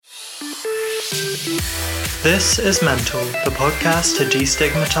This is Mental, the podcast to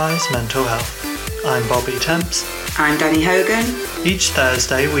destigmatise mental health. I'm Bobby Temps. I'm Danny Hogan. Each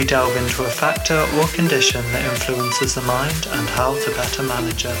Thursday we delve into a factor or condition that influences the mind and how to better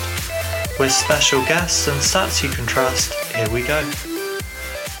manage it. With special guests and stats you can trust, here we go.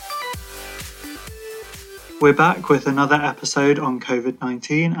 We're back with another episode on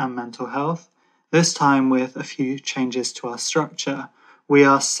COVID-19 and mental health, this time with a few changes to our structure. We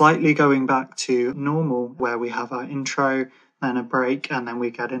are slightly going back to normal, where we have our intro, then a break, and then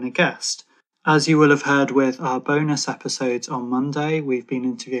we get in a guest. As you will have heard with our bonus episodes on Monday, we've been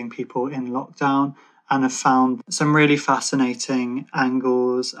interviewing people in lockdown and have found some really fascinating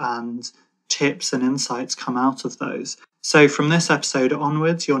angles and tips and insights come out of those. So from this episode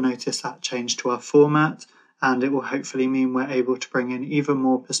onwards, you'll notice that change to our format, and it will hopefully mean we're able to bring in even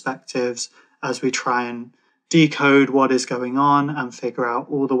more perspectives as we try and decode what is going on and figure out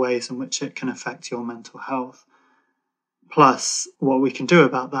all the ways in which it can affect your mental health. Plus, what we can do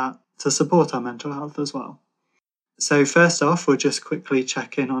about that to support our mental health as well. So first off, we'll just quickly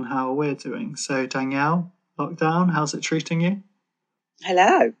check in on how we're doing. So Danielle, lockdown, how's it treating you?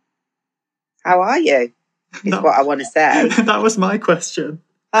 Hello. How are you? Is what I want to say. That was my question.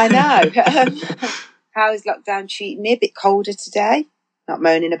 I know. How is lockdown treating me? A bit colder today. Not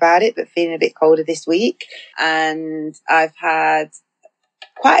moaning about it, but feeling a bit colder this week. And I've had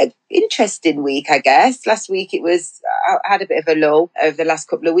quite an interesting week, I guess. Last week I had a bit of a lull over the last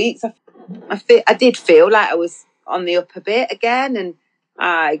couple of weeks. I did feel like I was on the up a bit again, and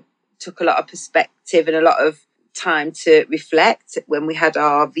I took a lot of perspective and a lot of time to reflect when we had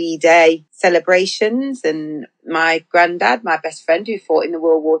our V-Day celebrations. And my granddad, my best friend who fought in the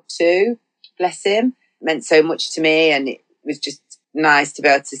World War II, bless him, meant so much to me, and it was just nice to be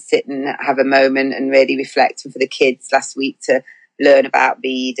able to sit and have a moment and really reflect. And for the kids last week to learn about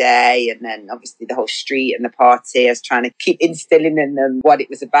V-Day, and then obviously the whole street and the party. I was trying to keep instilling in them what it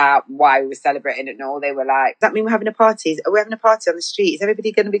was about, why we were celebrating it and all. They were like, does that mean we're having a party? Are we having a party on the street? Is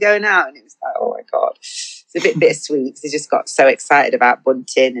everybody going to be going out? And it was like, oh my God. It's a bit bittersweet because they just got so excited about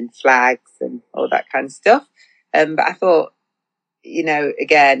bunting and flags and all that kind of stuff. But I thought,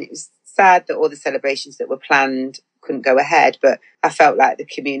 again, it was sad that all the celebrations that were planned couldn't go ahead, but I felt like the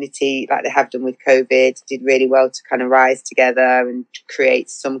community, like they have done with COVID, did really well to kind of rise together and create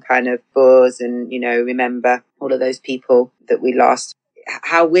some kind of buzz and, remember all of those people that we lost.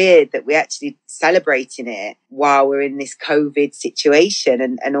 How weird that we're actually celebrating it while we're in this COVID situation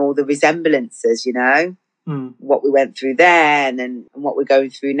and all the resemblances, what we went through then and what we're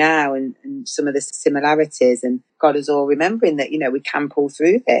going through now and some of the similarities, and got us all remembering that, we can pull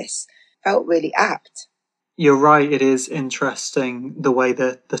through this. Felt really apt. You're right, it is interesting the way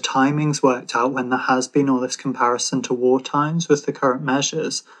that the timings worked out when there has been all this comparison to war times with the current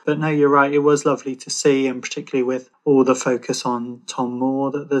measures. But no, you're right, it was lovely to see, and particularly with all the focus on Tom Moore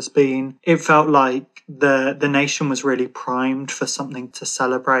that there's been. It felt like the nation was really primed for something to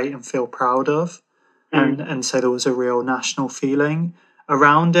celebrate and feel proud of. And so there was a real national feeling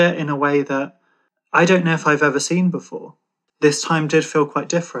around it in a way that I don't know if I've ever seen before. This time did feel quite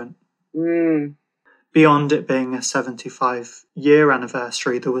different. Beyond it being a 75-year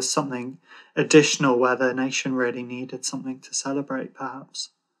anniversary, there was something additional where the nation really needed something to celebrate, perhaps.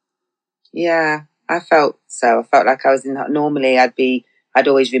 Yeah, I felt so. I felt like I was in that. Normally I'd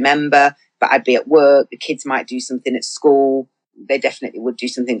always remember, but I'd be at work. The kids might do something at school. They definitely would do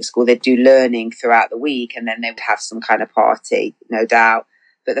something at school. They'd do learning throughout the week, and then they would have some kind of party, no doubt.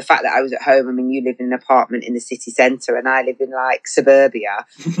 But the fact that I was at home, you live in an apartment in the city centre and I live in suburbia.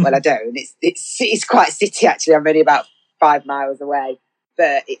 Well, I don't. It's quite city, actually. I'm only about 5 miles away.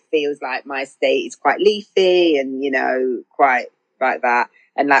 But it feels like my estate is quite leafy and, quite like that.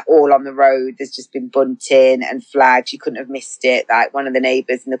 And all on the road, there's just been bunting and flags. You couldn't have missed it. One of the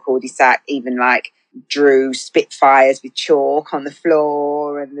neighbours in the cul-de-sac even drew Spitfires with chalk on the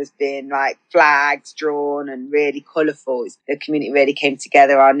floor, and there's been flags drawn and really colourful. The community really came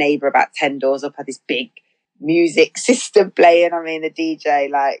together. Our neighbour about 10 doors up had this big music system playing. The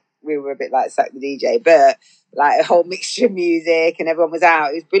DJ, we were a bit sack the DJ, but a whole mixture of music, and everyone was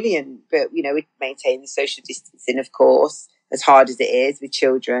out. It was brilliant. But we maintained the social distancing, of course, as hard as it is with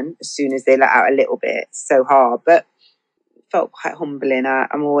children. As soon as they let out a little bit, it's so hard, but felt quite humbling.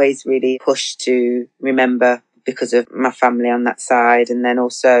 I'm always really pushed to remember because of my family on that side, and then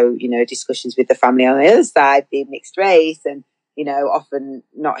also discussions with the family on the other side being mixed race, and often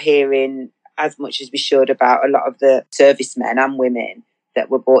not hearing as much as we should about a lot of the servicemen and women that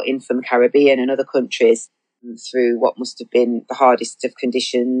were brought in from the Caribbean and other countries through what must have been the hardest of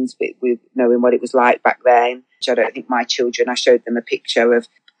conditions with knowing what it was like back then. I don't think my children, I showed them a picture of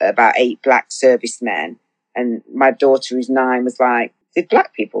about 8 black servicemen. And my daughter, who's 9, was like, did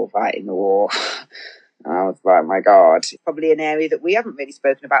black people fight in the war? I was like, my God. Probably an area that we haven't really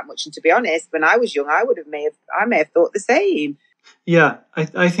spoken about much. And to be honest, when I was young, I may have thought the same. Yeah,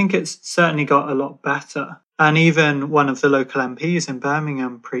 I think it's certainly got a lot better. And even one of the local MPs in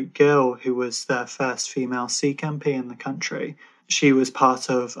Birmingham, Preet Gill, who was the first female Sikh MP in the country, she was part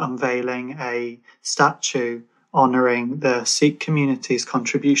of unveiling a statue honouring the Sikh community's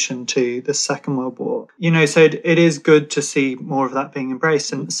contribution to the Second World War. So it is good to see more of that being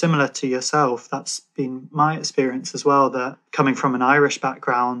embraced. And similar to yourself, that's been my experience as well, that coming from an Irish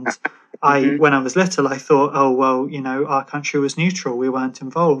background, when I was little, I thought, oh, well, our country was neutral. We weren't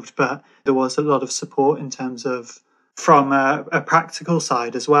involved. But there was a lot of support in terms of, from a practical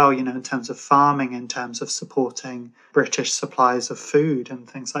side as well, in terms of farming, in terms of supporting British supplies of food and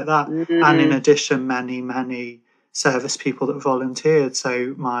things like that. And in addition, many service people that volunteered.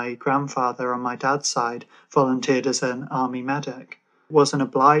 So my grandfather on my dad's side volunteered as an army medic. Wasn't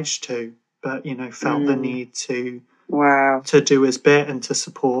obliged to, but, felt the need to do his bit and to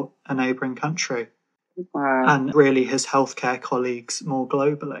support a neighbouring country. Wow. And really his healthcare colleagues more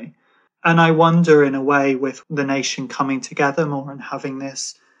globally. And I wonder, in a way, with the nation coming together more and having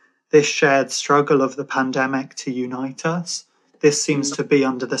this shared struggle of the pandemic to unite us, this seems to be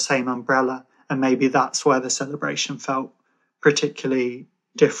under the same umbrella. And maybe that's where the celebration felt particularly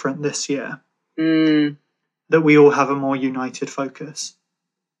different this year. That we all have a more united focus.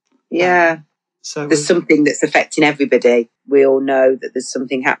 Yeah. So there's something that's affecting everybody. We all know that there's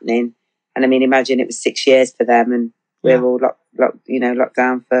something happening. And I mean, imagine it was 6 years for them and we're all locked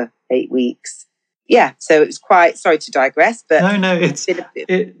down for 8 weeks. Yeah, so it was quite, sorry to digress, but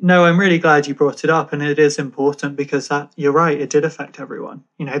no, I'm really glad you brought it up, and it is important because you're right, it did affect everyone.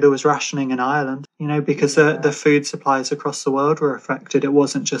 There was rationing in Ireland, because the food supplies across the world were affected. It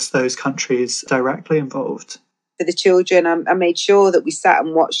wasn't just those countries directly involved. For the children, I made sure that we sat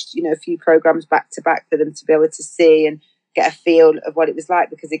and watched, a few programs back to back for them to be able to see and get a feel of what it was like,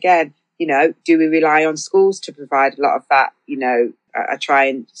 because again, do we rely on schools to provide a lot of that? I try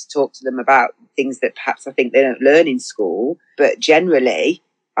and talk to them about things that perhaps I think they don't learn in school. But generally,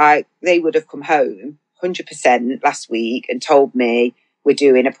 they would have come home 100% last week and told me, we're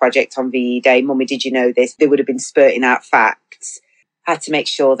doing a project on VE Day. Mummy, did you know this? They would have been spurting out facts. I had to make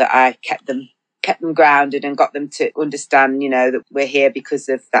sure that I kept them grounded and got them to understand, that we're here because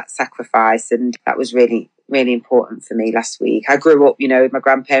of that sacrifice. And that was really, really important for me last week. I grew up, with my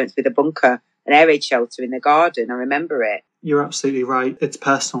grandparents with a bunker, an air raid shelter in the garden. I remember it. You're absolutely right. It's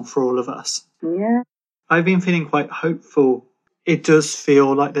personal for all of us. Yeah. I've been feeling quite hopeful. It does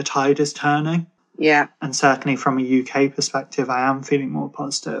feel like the tide is turning. Yeah. And certainly from a UK perspective, I am feeling more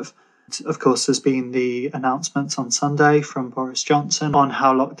positive. Of course, there's been the announcements on Sunday from Boris Johnson on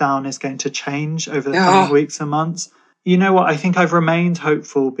how lockdown is going to change over the coming weeks and months. You know what? I think I've remained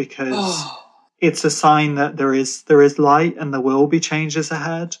hopeful because it's a sign that there is light and there will be changes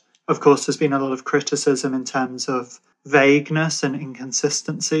ahead. Of course, there's been a lot of criticism in terms of vagueness and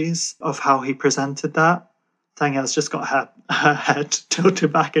inconsistencies of how he presented that. Danielle's just got her head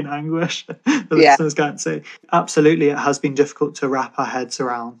tilted back in anguish. The listeners can't see. Absolutely, it has been difficult to wrap our heads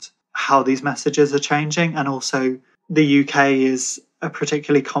around how these messages are changing. And also, the UK is a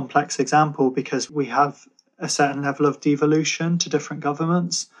particularly complex example because we have a certain level of devolution to different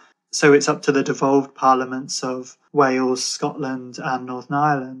governments. So it's up to the devolved parliaments of Wales, Scotland and Northern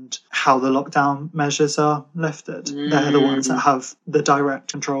Ireland how the lockdown measures are lifted. They're the ones that have the direct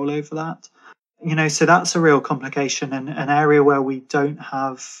control over that. So that's a real complication and an area where we don't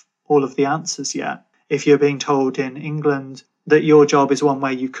have all of the answers yet. If you're being told in England that your job is one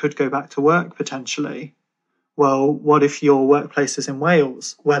where you could go back to work potentially, well, what if your workplace is in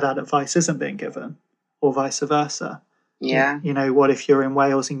Wales where that advice isn't being given, or vice versa? Yeah. What if you're in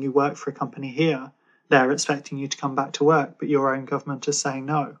Wales and you work for a company here? They're expecting you to come back to work, but your own government is saying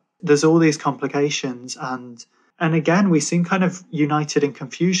no. There's all these complications, and again, we seem kind of united in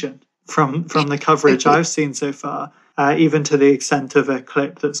confusion from the coverage I've seen so far, even to the extent of a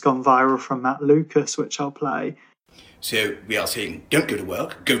clip that's gone viral from Matt Lucas, which I'll play. So we are saying, don't go to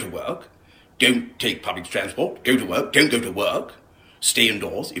work, go to work. Don't take public transport, go to work, don't go to work. Stay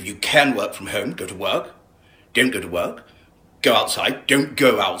indoors. If you can work from home, go to work. Don't go to work. Go outside, don't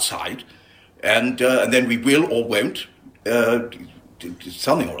go outside. And then we will or won't do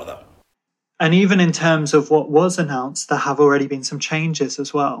something or other. And even in terms of what was announced, there have already been some changes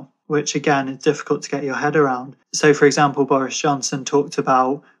as well, which again is difficult to get your head around. So, for example, Boris Johnson talked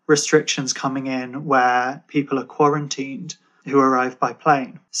about restrictions coming in where people are quarantined who arrive by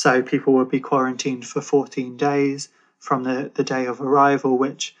plane. So people would be quarantined for 14 days from the day of arrival,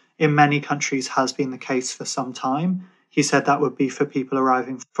 which in many countries has been the case for some time. He said that would be for people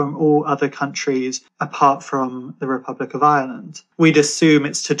arriving from all other countries apart from the Republic of Ireland. We'd assume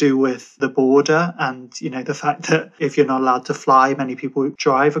it's to do with the border and, the fact that if you're not allowed to fly, many people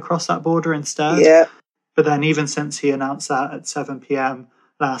drive across that border instead. Yeah. But then even since he announced that at 7 p.m.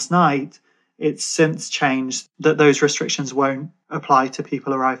 last night, it's since changed that those restrictions won't apply to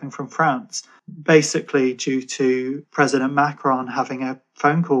people arriving from France, basically due to President Macron having a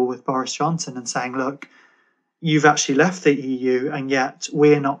phone call with Boris Johnson and saying, look, you've actually left the EU, and yet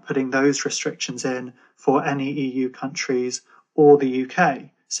we're not putting those restrictions in for any EU countries or the UK.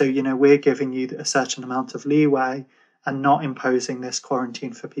 So, we're giving you a certain amount of leeway and not imposing this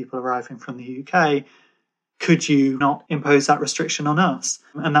quarantine for people arriving from the UK. Could you not impose that restriction on us?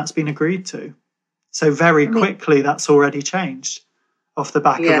 And that's been agreed to. So very quickly, that's already changed off the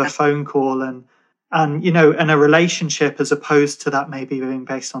back of a phone call and a relationship, as opposed to that maybe being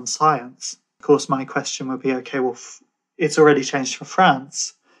based on science. Of course, my question would be, okay, well, it's already changed for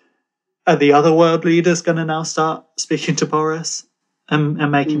France. Are the other world leaders going to now start speaking to Boris and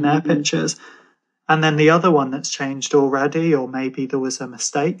making their pictures? And then the other one that's changed already, or maybe there was a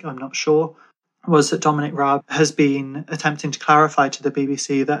mistake, I'm not sure, was that Dominic Raab has been attempting to clarify to the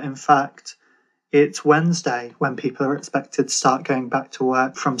BBC that, in fact, it's Wednesday when people are expected to start going back to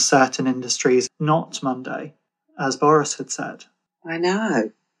work from certain industries, not Monday, as Boris had said. I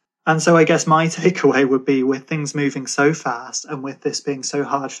know. And so I guess my takeaway would be, with things moving so fast and with this being so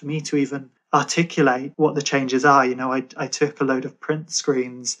hard for me to even articulate what the changes are, I took a load of print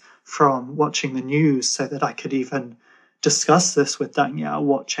screens from watching the news so that I could even discuss this with Danielle,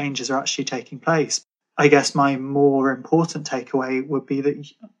 what changes are actually taking place. I guess my more important takeaway would be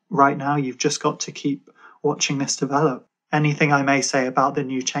that right now you've just got to keep watching this develop. Anything I may say about the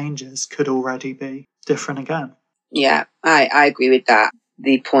new changes could already be different again. Yeah, I agree with that.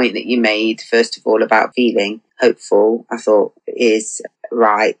 The point that you made, first of all, about feeling hopeful, I thought is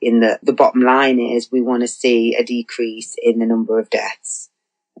right. In the bottom line is we want to see a decrease in the number of deaths,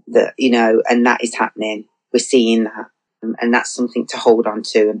 and that is happening. We're seeing that. And that's something to hold on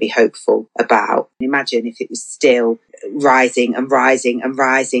to and be hopeful about. Imagine if it was still rising and rising and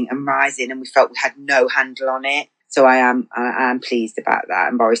rising and rising, and we felt we had no handle on it. So I am pleased about that.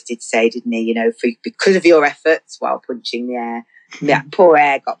 And Boris did say, didn't he, because of your efforts while punching the air, that poor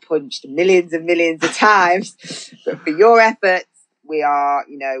air got punched millions and millions of times. But for your efforts,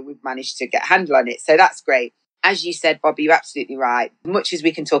 we've managed to get a handle on it. So that's great. As you said, Bobby, you're absolutely right. Much as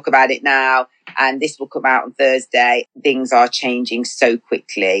we can talk about it now, and this will come out on Thursday, things are changing so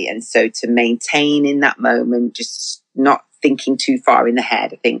quickly. And so to maintain in that moment, just not thinking too far in the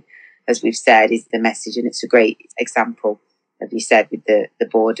head, I think, as we've said, is the message. And it's a great example, as you said, with the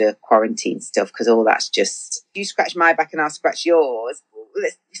border quarantine stuff, because all that's just, you scratch my back and I'll scratch yours.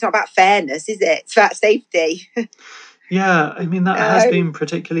 It's not about fairness, is it? It's about safety. Yeah, that has been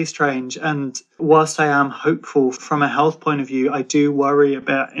particularly strange. And whilst I am hopeful from a health point of view, I do worry a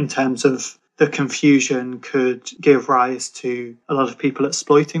bit in terms of the confusion could give rise to a lot of people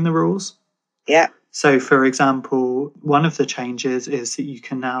exploiting the rules. Yeah. So, for example, one of the changes is that you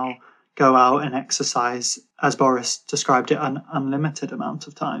can now go out and exercise, as Boris described it, an unlimited amount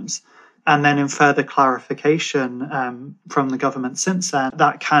of times. And then in further clarification from the government since then,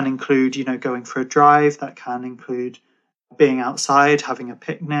 that can include, going for a drive, that can include being outside, having a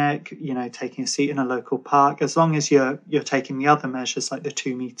picnic, taking a seat in a local park. As long as you're taking the other measures like the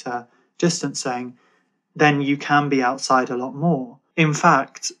 2-meter distancing, then you can be outside a lot more. In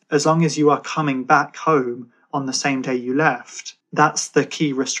fact, as long as you are coming back home on the same day you left, that's the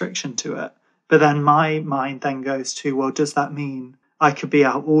key restriction to it. But then my mind then goes to, well, does that mean I could be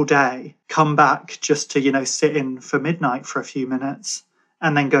out all day, come back just to, sit in for midnight for a few minutes,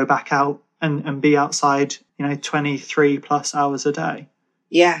 and then go back out and be outside, 23 plus hours a day?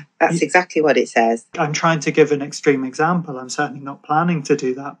 Yeah, that's exactly what it says. I'm trying to give an extreme example. I'm certainly not planning to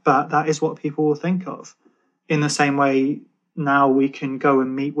do that, but that is what people will think of. In the same way, now we can go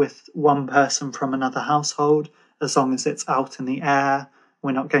and meet with one person from another household, as long as it's out in the air,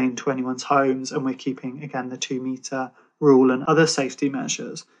 we're not going to anyone's homes, and we're keeping, again, the 2-meter rule and other safety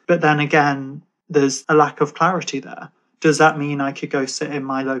measures. But then again, there's a lack of clarity there. Does that mean I could go sit in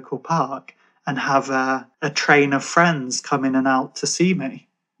my local park and have a train of friends come in and out to see me?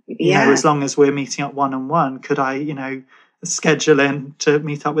 As long as we're meeting up one-on-one, could I, schedule in to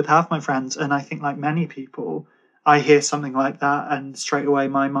meet up with half my friends? And I think, like many people, I hear something like that and straight away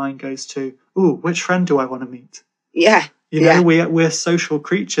my mind goes to, ooh, which friend do I want to meet? Yeah. We're social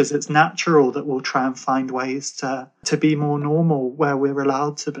creatures. It's natural that we'll try and find ways to be more normal where we're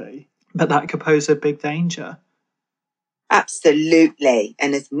allowed to be. But that could pose a big danger. Absolutely.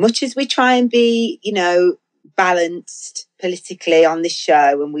 And as much as we try and be, balanced politically on this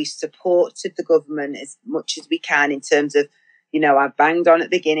show, and we supported the government as much as we can in terms of, I've banged on at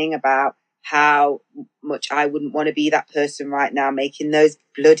the beginning about how much I wouldn't want to be that person right now making those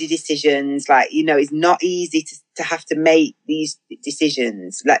bloody decisions. Like, it's not easy to have to make these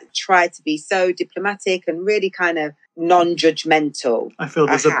decisions. Like, try to be so diplomatic and really kind of non-judgmental. I feel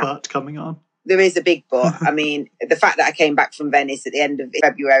there's a but coming on. There is a big but. I mean, the fact that I came back from Venice at the end of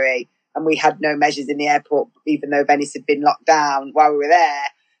February and we had no measures in the airport, even though Venice had been locked down while we were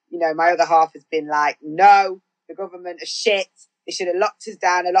there, my other half has been like, no, the government are shit. They should have locked us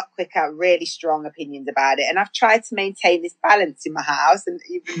down a lot quicker. Really strong opinions about it. And I've tried to maintain this balance in my house. And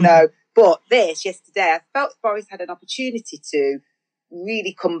even though, but yesterday, I felt Boris had an opportunity to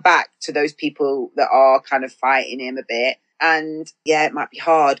really come back to those people that are kind of fighting him a bit. And yeah, it might be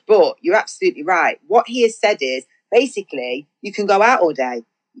hard, but you're absolutely right. What he has said is basically you can go out all day.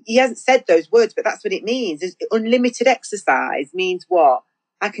 He hasn't said those words, but that's what it means. Unlimited exercise means what?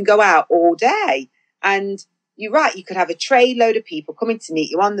 I can go out all day. And you're right, you could have a train load of people coming to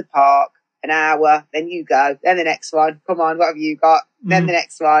meet you on the park, an hour, then you go, then the next one. Come on, what have you got? Then the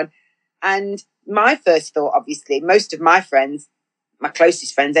next one. And my first thought, obviously, most of my friends, my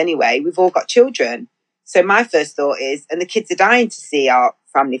closest friends anyway, we've all got children. So my first thought is, and the kids are dying to see our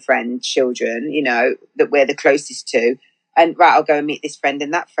family friend children, that we're the closest to. And right, I'll go and meet this friend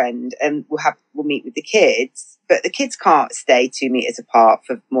and that friend, and we'll meet with the kids. But the kids can't stay 2 meters apart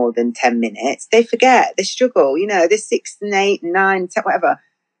for more than 10 minutes. They forget, they struggle. They're 6 and 8 and 9, 10, whatever.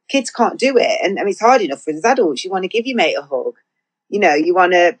 Kids can't do it, and I mean it's hard enough for us adults. You want to give your mate a hug, you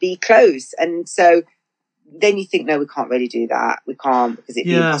want to be close, and so. Then you think, no, we can't really do that. We can't because it'd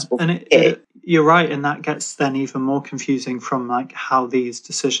be impossible. And you're right, and that gets then even more confusing from like how these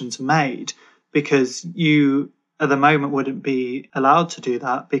decisions are made, because you at the moment wouldn't be allowed to do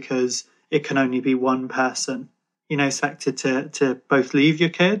that because it can only be one person, expected to both leave your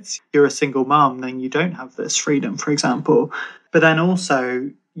kids. You're a single mom, then you don't have this freedom, for example. But then also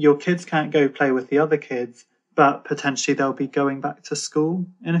your kids can't go play with the other kids, but potentially they'll be going back to school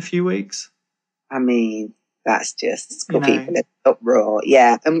in a few weeks. I mean, that's just school people in uproar.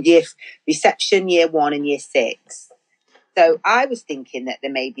 Yeah. Reception year 1 and year 6. So I was thinking that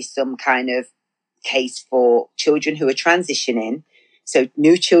there may be some kind of case for children who are transitioning. So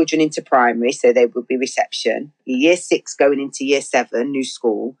new children into primary, so they would be reception. Year 6 going into year 7, new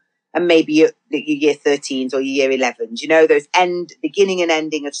school. And maybe your year 13s or your year 11s, those beginning and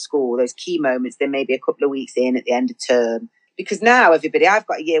ending of school, those key moments, there may be a couple of weeks in at the end of term. Because now I've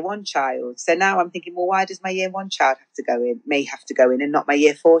got a year 1 child. So now I'm thinking, well, why does my year 1 child may have to go in and not my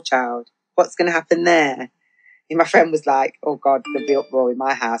year 4 child? What's going to happen there? And my friend was like, oh God, there'll be uproar in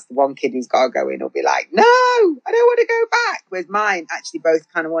my house. The one kid who's got to go in will be like, no, I don't want to go back. Whereas mine actually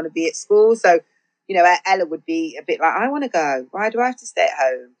both kind of want to be at school. So, Ella would be a bit like, I want to go. Why do I have to stay at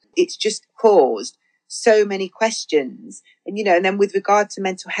home? It's just caused so many questions. And, and then with regard to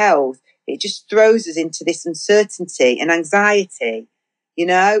mental health, it just throws us into this uncertainty and anxiety.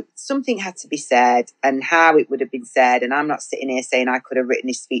 Something had to be said, and how it would have been said. And I'm not sitting here saying I could have written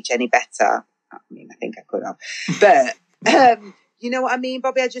this speech any better. I mean, I think I could have. But, you know what I mean,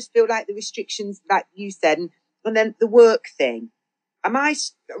 Bobby? I just feel like the restrictions, like you said, and then the work thing. Am I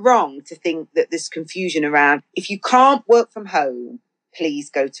wrong to think that there's confusion around, if you can't work from home, please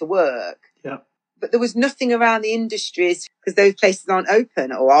go to work? Yeah. But there was nothing around the industries because those places aren't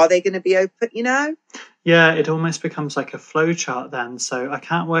open, or are they going to be open, Yeah, it almost becomes like a flow chart then. So I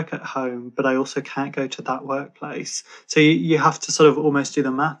can't work at home, but I also can't go to that workplace. So you have to sort of almost do the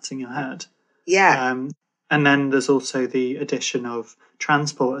maths in your head. Yeah. And then there's also the addition of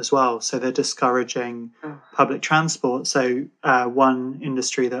transport as well. So they're discouraging public transport. So one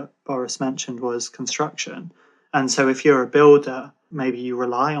industry that Boris mentioned was construction. And so if you're a builder, maybe you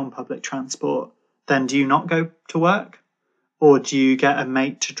rely on public transport, then do you not go to work? Or do you get a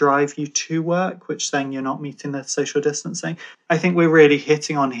mate to drive you to work, which then you're not meeting the social distancing? I think we're really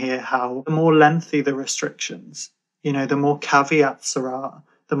hitting on here how the more lengthy the restrictions, the more caveats there are,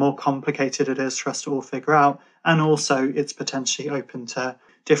 the more complicated it is for us to all figure out. And also it's potentially open to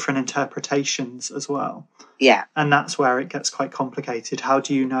different interpretations as well. Yeah. And that's where it gets quite complicated. How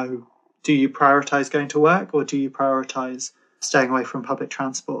do you know, do you prioritise going to work or do you prioritise staying away from public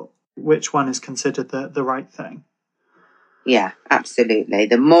transport? Which one is considered the right thing? Yeah, absolutely.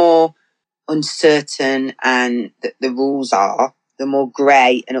 The more uncertain and the rules are, the more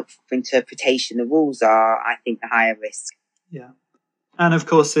grey and up for interpretation the rules are, I think the higher risk. Yeah. And of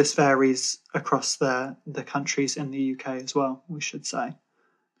course, this varies across the countries in the UK as well, we should say.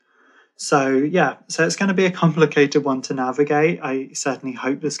 So it's going to be a complicated one to navigate. I certainly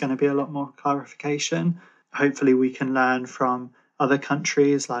hope there's going to be a lot more clarification. Hopefully we can learn from other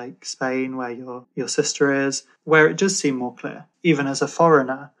countries like Spain, where your sister is, where it does seem more clear. Even as a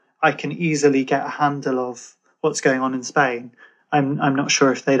foreigner, I can easily get a handle of what's going on in Spain. I'm not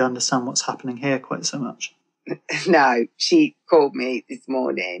sure if they'd understand what's happening here quite so much. No, she called me this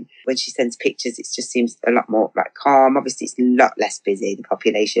morning. When she sends pictures, it just seems a lot more like calm. Obviously, it's a lot less busy. The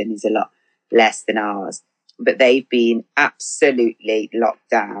population is a lot less than ours. But they've been absolutely locked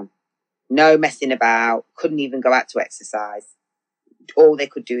down. No messing about. Couldn't even go out to exercise. All they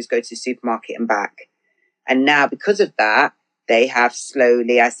could do is go to the supermarket and back. And now, because of that, they have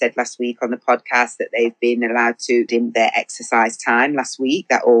slowly, I said last week on the podcast that they've been allowed to dim their exercise time last week.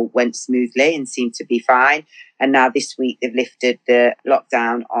 That all went smoothly and seemed to be fine. And now this week they've lifted the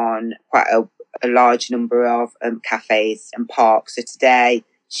lockdown on quite a large number of cafes and parks. So today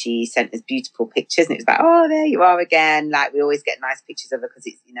she sent us beautiful pictures and it was like, oh, there you are again. Like we always get nice pictures of her because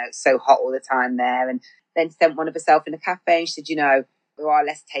it's, it's so hot all the time there. And then sent one of herself in a cafe and she said, there are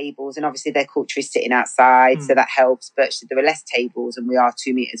less tables and obviously their culture is sitting outside, so that helps. But there are less tables and we are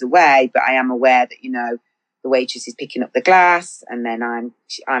 2 meters away. But I am aware that, the waitress is picking up the glass and then I'm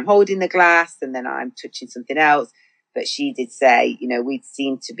holding the glass and then I'm touching something else. But she did say, we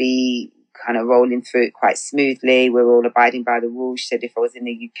seem to be kind of rolling through it quite smoothly. We're all abiding by the rules. She said if I was in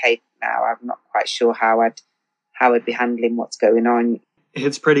the UK now, I'm not quite sure how I'd be handling what's going on.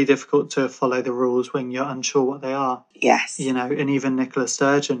 It's pretty difficult to follow the rules when you're unsure what they are. Yes. And even Nicola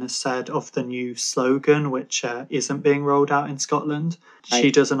Sturgeon has said of the new slogan, which isn't being rolled out in Scotland, she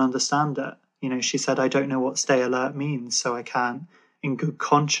doesn't understand it. She said, I don't know what stay alert means, so I can't in good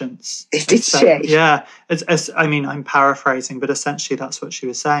conscience. Did she? Yeah. I'm paraphrasing, but essentially that's what she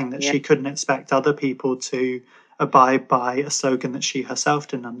was saying, that she couldn't expect other people to abide by a slogan that she herself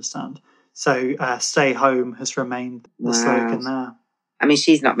didn't understand. So stay home has remained the slogan there. I mean,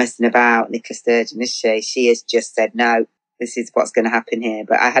 she's not messing about, Nicola Sturgeon, is she? She has just said, no, this is what's going to happen here.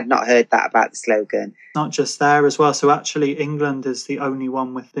 But I had not heard that about the slogan. Not just there as well. So actually, England is the only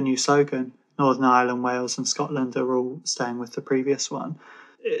one with the new slogan. Northern Ireland, Wales and Scotland are all staying with the previous one.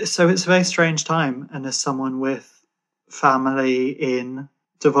 So it's a very strange time. And as someone with family in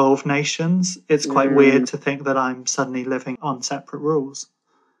devolved nations, it's quite weird to think that I'm suddenly living on separate rules.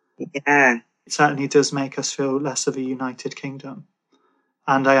 Yeah. It certainly does make us feel less of a united kingdom.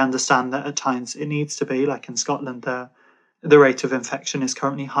 And I understand that at times it needs to be, like in Scotland, the rate of infection is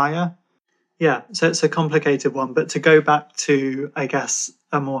currently higher. Yeah, so it's a complicated one. But to go back to, I guess,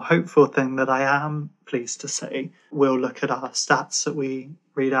 a more hopeful thing that I am pleased to say, we'll look at our stats that we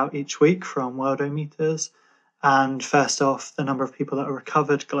read out each week from Worldometers. And first off, the number of people that are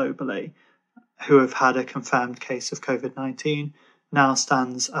recovered globally who have had a confirmed case of COVID-19 now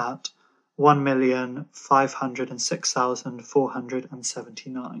stands at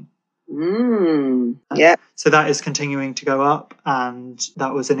 1,506,479. Yeah. So that is continuing to go up, and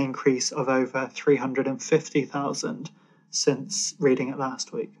that was an increase of over 350,000 since reading it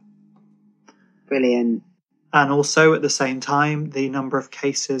last week. Brilliant. And also at the same time, the number of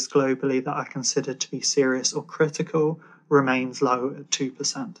cases globally that are considered to be serious or critical remains low at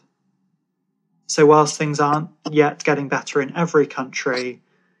 2%. So whilst things aren't yet getting better in every country,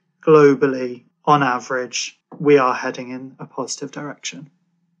 globally, on average, we are heading in a positive direction.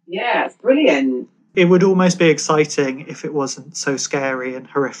 Yeah, it's brilliant. It would almost be exciting if it wasn't so scary and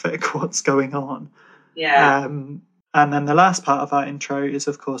horrific what's going on. Yeah. And then the last part of our intro is,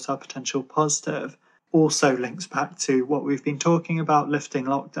 of course, our potential positive. Also links back to what we've been talking about, lifting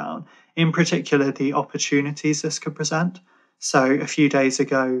lockdown, in particular the opportunities this could present. So a few days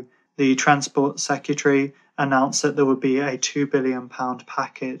ago, the Transport Secretary announced that there would be a £2 billion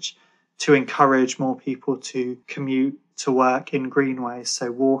package to encourage more people to commute to work in green ways.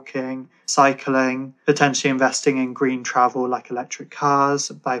 So walking, cycling, potentially investing in green travel like electric cars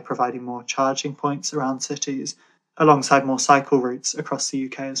by providing more charging points around cities, alongside more cycle routes across the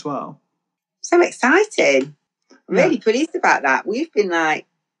UK as well. So exciting. I'm really pleased about that. We've been like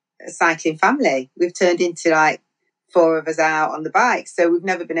a cycling family. We've turned into like 4 of us out on the bike. So we've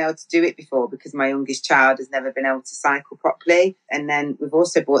never been able to do it before because my youngest child has never been able to cycle properly. And then we've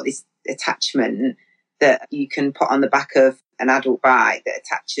also bought this attachment that you can put on the back of an adult bike that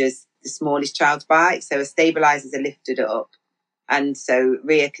attaches the smallest child's bike. So her stabilisers are lifted up. And so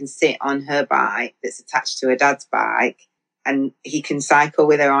Ria can sit on her bike that's attached to her dad's bike and he can cycle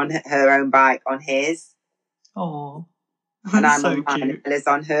with her on her own bike on his. Oh, and I'm so on mine cute. and Bella's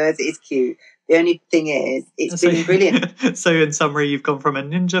on hers. It is cute. The only thing is, it's been brilliant. So in summary, you've gone from a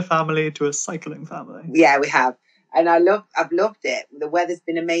ninja family to a cycling family. Yeah, we have. And I've loved it. The weather's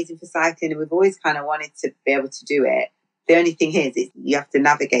been amazing for cycling, and we've always kind of wanted to be able to do it. The only thing is you have to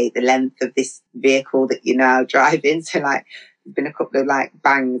navigate the length of this vehicle that you're now driving. So like, there's been a couple of like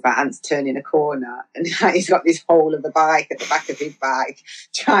bangs, like Ant's turning a corner, and like, he's got this hole of the bike at the back of his bike,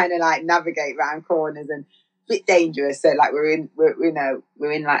 trying to like navigate round corners, and a bit dangerous. So like we're in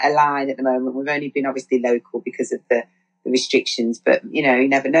like a line at the moment. We've only been obviously local because of the restrictions, but you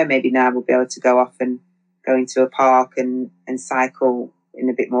never know. Maybe now we'll be able to go off and go into a park and cycle in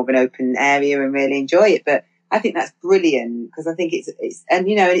a bit more of an open area and really enjoy it. But I think that's brilliant, because I think it's and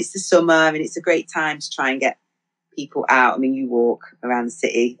it's the summer, and it's a great time to try and get people out. I mean, you walk around the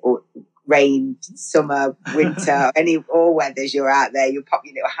city, or rain, summer, winter, all weathers, you're out there, you'll pop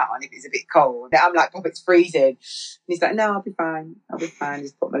your little hat on if it's a bit cold. I'm like, Pop, it's freezing. And he's like, no, I'll be fine,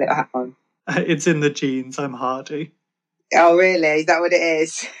 just put my little hat on. It's in the genes, I'm hardy. Oh, really? Is that what it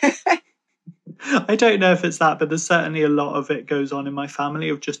is? I don't know if it's that, but there's certainly a lot of it goes on in my family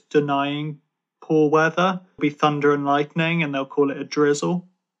of just denying poor weather. It'll be thunder and lightning, and they'll call it a drizzle.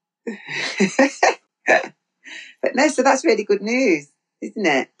 But no, so that's really good news, isn't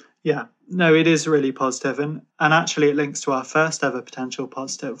it? Yeah, no, it is really positive. And actually it links to our first ever potential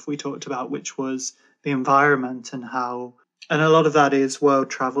positive we talked about, which was the environment, and a lot of that is world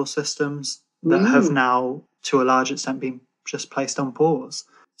travel systems that have now, to a large extent, been just placed on pause.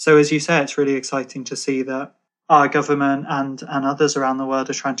 So as you say, it's really exciting to see that our government and others around the world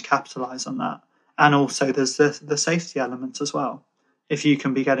are trying to capitalise on that. And also there's the safety element as well. If you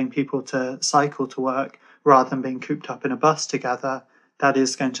can be getting people to cycle to work rather than being cooped up in a bus together, that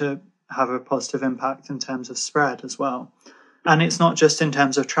is going to have a positive impact in terms of spread as well. And it's not just in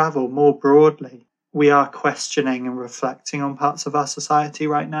terms of travel. More broadly, we are questioning and reflecting on parts of our society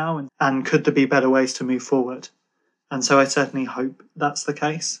right now, and could there be better ways to move forward? And so I certainly hope that's the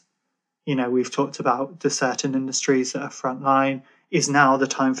case. We've talked about the certain industries that are frontline. Is now the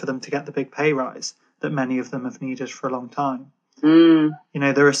time for them to get the big pay rise that many of them have needed for a long time?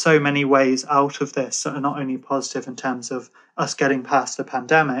 There are so many ways out of this that are not only positive in terms of us getting past the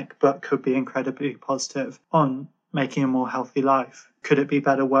pandemic, but could be incredibly positive on making a more healthy life. Could it be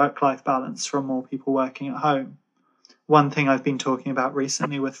better work-life balance from more people working at home? One thing I've been talking about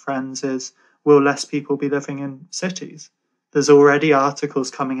recently with friends is, will less people be living in cities? There's already articles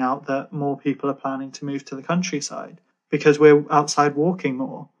coming out that more people are planning to move to the countryside because we're outside walking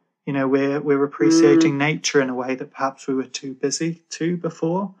more. We're appreciating nature in a way that perhaps we were too busy to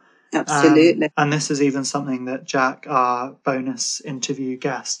before. Absolutely. And this is even something that Jack, our bonus interview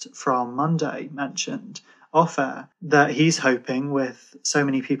guest from Monday, mentioned off air, that he's hoping, with so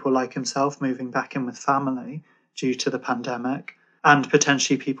many people like himself moving back in with family due to the pandemic, and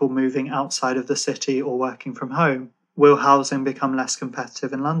potentially people moving outside of the city or working from home, will housing become less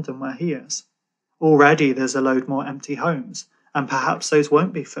competitive in London where he is? Already there's a load more empty homes, and perhaps those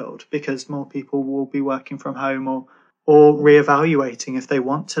won't be filled because more people will be working from home or reevaluating if they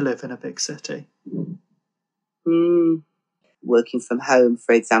want to live in a big city. Working from home,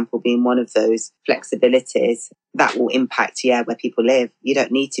 for example, being one of those flexibilities that will impact, where people live. You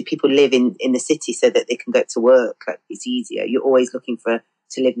don't need to. People live in the city so that they can go to work. Like, it's easier. You're always looking to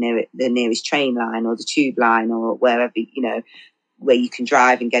live near the nearest train line or the tube line or wherever, where you can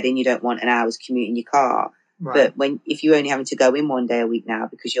drive and get in. You don't want an hour's commute in your car. Right. But if you're only having to go in one day a week now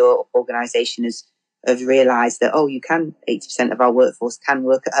because your organisation have realised that, 80% of our workforce can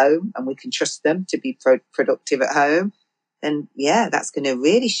work at home and we can trust them to be productive at home, then that's going to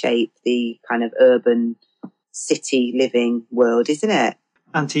really shape the kind of urban city living world, isn't it?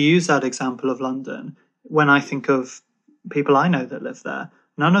 And to use that example of London, when I think of people I know that live there,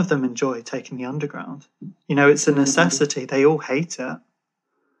 none of them enjoy taking the underground. It's a necessity. They all hate it.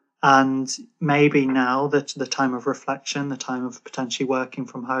 And maybe now that the time of reflection, the time of potentially working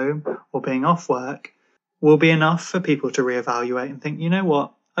from home or being off work, will be enough for people to reevaluate and think, you know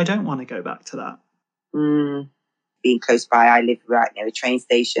what, I don't want to go back to that. Being close by, I live right near a train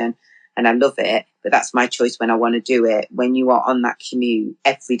station and I love it, but that's my choice when I want to do it. When you are on that commute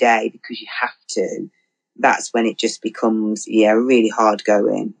every day because you have to, that's when it just becomes, really hard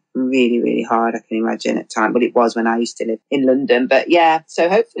going. Really, really hard, I can imagine at times. Well, it was when I used to live in London. But so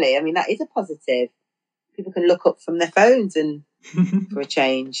hopefully, that is a positive. People can look up from their phones and for a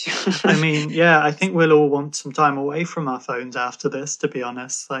change. I think we'll all want some time away from our phones after this, to be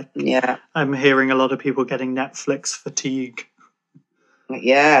honest. I'm hearing a lot of people getting Netflix fatigue.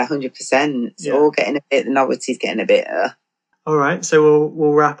 100%. All getting a bit, the novelty's getting a bit. All right, so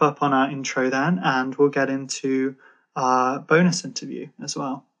we'll wrap up on our intro then, and we'll get into our bonus interview as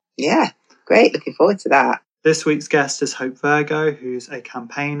well. Yeah, great. Looking forward to that. This week's guest is Hope Virgo, who's a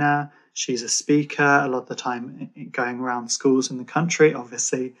campaigner. She's a speaker, a lot of the time going around schools in the country,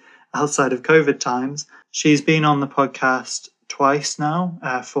 obviously outside of COVID times. She's been on the podcast twice now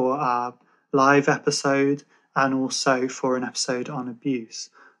for our live episode and also for an episode on abuse,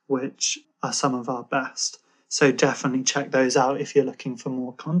 which are some of our best. So definitely check those out if you're looking for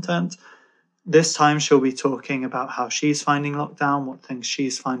more content. This time she'll be talking about how she's finding lockdown, what things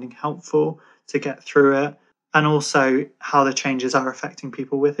she's finding helpful to get through it, and also how the changes are affecting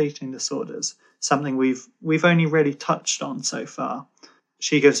people with eating disorders, something we've only really touched on so far.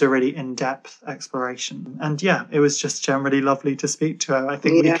 She gives a really in-depth exploration. And yeah, it was just generally lovely to speak to her. I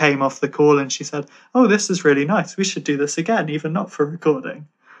think we came off the call and she said, "Oh, this is really nice. We should do this again, even not for recording."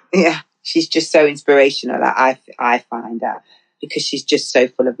 Yeah, she's just so inspirational. I find her, because she's just so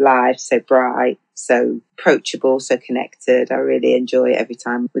full of life, so bright, so approachable, so connected. I really enjoy it every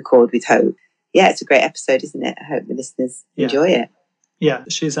time we record with Hope. Yeah, it's a great episode, isn't it? I hope the listeners enjoy it. Yeah,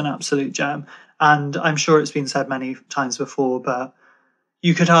 she's an absolute gem. And I'm sure it's been said many times before, but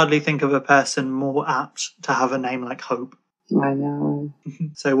you could hardly think of a person more apt to have a name like Hope. I know.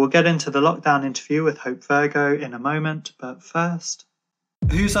 So we'll get into the lockdown interview with Hope Virgo in a moment, but first,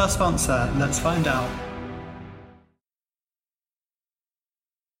 who's our sponsor? Let's find out.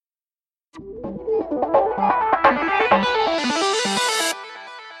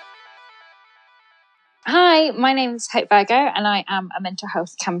 Hi, my name's Hope Virgo and I am a mental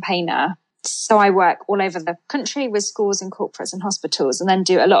health campaigner. So I work all over the country with schools and corporates and hospitals, and then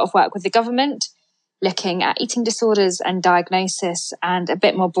do a lot of work with the government, looking at eating disorders and diagnosis, and a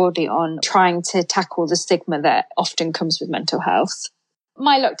bit more broadly on trying to tackle the stigma that often comes with mental health.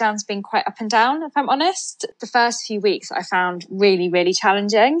 My lockdown's been quite up and down, if I'm honest. The first few weeks I found really, really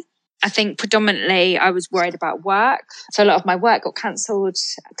challenging. I think predominantly I was worried about work. So a lot of my work got cancelled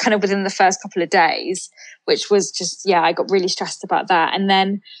kind of within the first couple of days, which was just, I got really stressed about that. And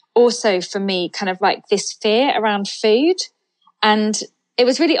then also for me, kind of like this fear around food. And it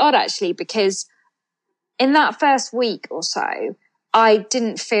was really odd actually, because in that first week or so, I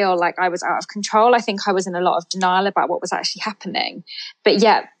didn't feel like I was out of control. I think I was in a lot of denial about what was actually happening. But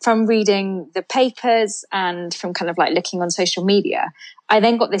yet, from reading the papers and from kind of like looking on social media, I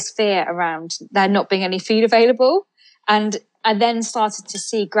then got this fear around there not being any food available. And I then started to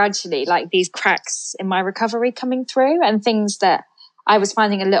see gradually like these cracks in my recovery coming through, and things that I was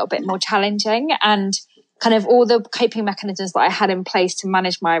finding a little bit more challenging, and kind of all the coping mechanisms that I had in place to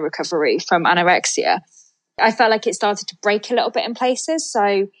manage my recovery from anorexia. I felt like it started to break a little bit in places.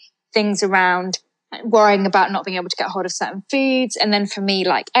 So things around worrying about not being able to get hold of certain foods. And then for me,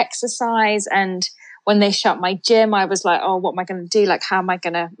 like exercise. And when they shut my gym, I was like, oh, what am I going to do? Like, how am I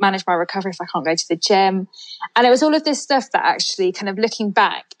going to manage my recovery if I can't go to the gym? And it was all of this stuff that actually kind of looking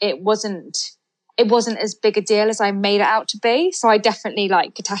back, it wasn't as big a deal as I made it out to be. So I definitely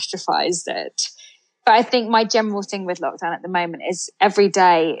like catastrophized it. But I think my general thing with lockdown at the moment is every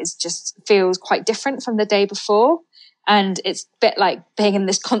day is just feels quite different from the day before. And it's a bit like being in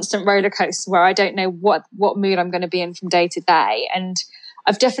this constant roller coaster where I don't know what mood I'm going to be in from day to day. And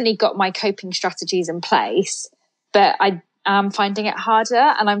I've definitely got my coping strategies in place, but I am finding it harder,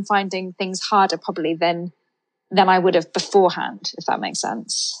 and I'm finding things harder probably than I would have beforehand, if that makes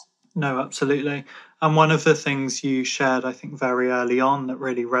sense. No, absolutely. And one of the things you shared, I think, very early on that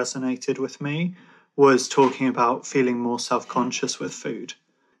really resonated with me was talking about feeling more self-conscious with food.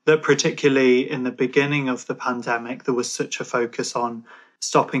 That particularly in the beginning of the pandemic, there was such a focus on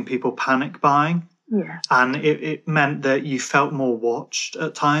stopping people panic buying. Yeah. And it meant that you felt more watched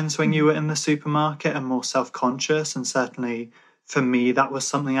at times when you were in the supermarket and more self-conscious. And certainly for me, that was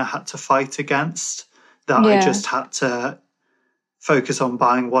something I had to fight against, that I just had to focus on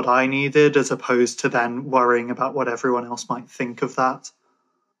buying what I needed as opposed to then worrying about what everyone else might think of that.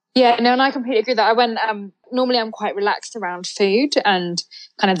 Yeah, no, and I completely agree that I went, normally I'm quite relaxed around food and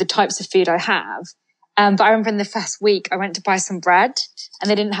kind of the types of food I have. But I remember in the first week, I went to buy some bread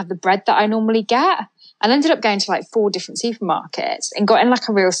and they didn't have the bread that I normally get. And I ended up going to like 4 different supermarkets and got in like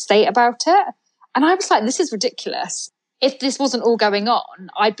a real state about it. And I was like, this is ridiculous. If this wasn't all going on,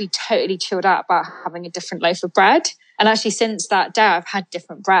 I'd be totally chilled out about having a different loaf of bread. And actually since that day, I've had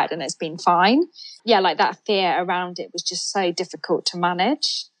different bread and it's been fine. Yeah, like that fear around it was just so difficult to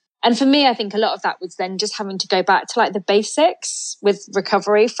manage. And for me, I think a lot of that was then just having to go back to like the basics with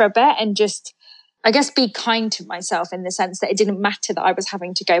recovery for a bit and just, I guess, be kind to myself in the sense that it didn't matter that I was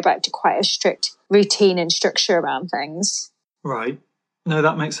having to go back to quite a strict routine and structure around things. Right. No,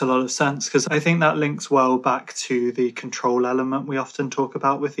 that makes a lot of sense, because I think that links well back to the control element we often talk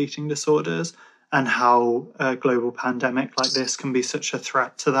about with eating disorders and how a global pandemic like this can be such a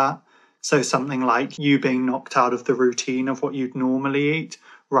threat to that. So something like you being knocked out of the routine of what you'd normally eat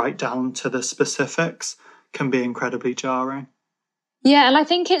right down to the specifics can be incredibly jarring. Yeah, and I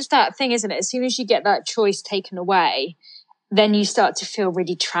think it's that thing, isn't it? As soon as you get that choice taken away, then you start to feel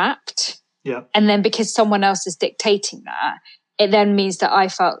really trapped. Yeah. And then because someone else is dictating that, it then means that I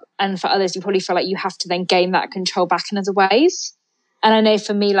felt, and for others, you probably feel like you have to then gain that control back in other ways. And I know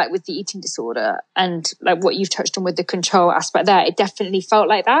for me, like with the eating disorder and like what you've touched on with the control aspect there, it definitely felt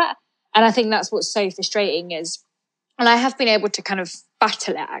like that. And I think that's what's so frustrating is, and I have been able to kind of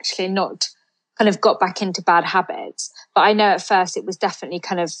battle it actually, not kind of got back into bad habits. But I know at first it was definitely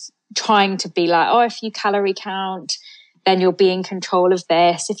kind of trying to be like, oh, if you calorie count, then you'll be in control of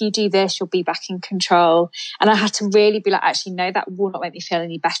this. If you do this, you'll be back in control. And I had to really be like, actually, no, that will not make me feel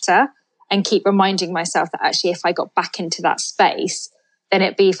any better. And keep reminding myself that actually, if I got back into that space, then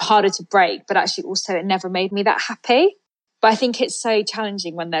it'd be harder to break. But actually also it never made me that happy. But I think it's so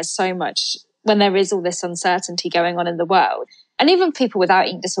challenging when there's so much, when there is all this uncertainty going on in the world. And even people without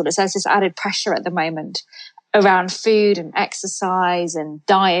eating disorders, there's this added pressure at the moment around food and exercise and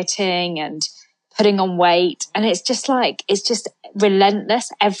dieting and putting on weight. And it's just like, it's just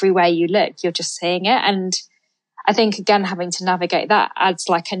relentless everywhere you look. You're just seeing it. And I think, again, having to navigate that adds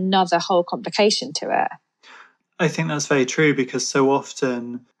like another whole complication to it. I think that's very true, because so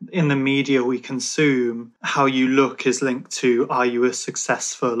often in the media we consume, how you look is linked to, are you a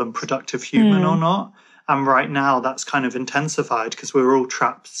successful and productive human or not? And right now that's kind of intensified because we're all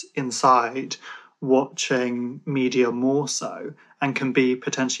trapped inside watching media more so, and can be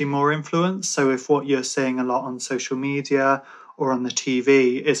potentially more influenced. So if what you're seeing a lot on social media or on the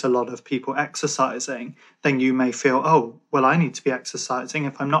TV is a lot of people exercising, then you may feel, oh, well, I need to be exercising.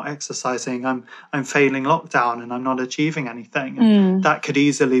 If I'm not exercising, I'm failing lockdown and I'm not achieving anything. And that could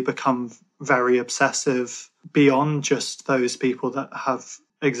easily become very obsessive beyond just those people that have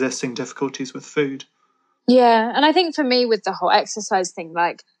existing difficulties with food. Yeah. And I think for me with the whole exercise thing,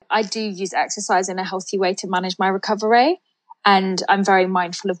 like I do use exercise in a healthy way to manage my recovery. And I'm very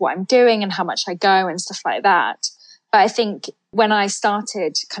mindful of what I'm doing and how much I go and stuff like that. But I think when I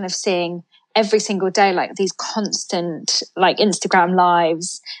started kind of seeing every single day, like these constant like Instagram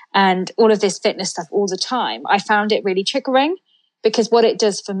lives and all of this fitness stuff all the time, I found it really triggering, because what it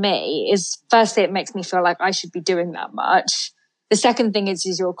does for me is, firstly, it makes me feel like I should be doing that much. The second thing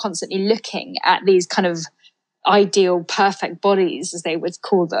is you're constantly looking at these kind of ideal, perfect bodies, as they would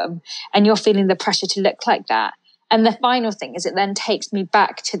call them, and you're feeling the pressure to look like that. And the final thing is it then takes me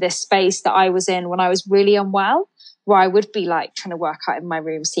back to this space that I was in when I was really unwell, where I would be like trying to work out in my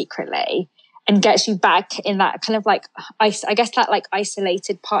room secretly, and gets you back in that kind of like, I guess that like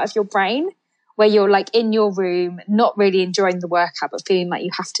isolated part of your brain where you're like in your room, not really enjoying the workout, but feeling like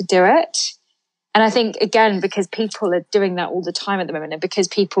you have to do it. And I think, again, because people are doing that all the time at the moment, and because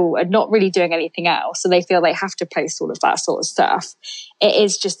people are not really doing anything else, so they feel they have to post all of that sort of stuff, it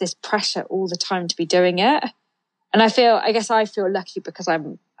is just this pressure all the time to be doing it. And I guess I feel lucky because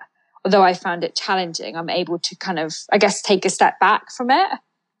although I found it challenging, I'm able to kind of, I guess, take a step back from it.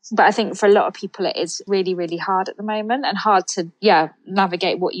 But I think for a lot of people, it is really, really hard at the moment, and hard to,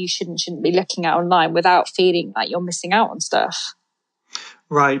 navigate what you shouldn't be looking at online without feeling like you're missing out on stuff.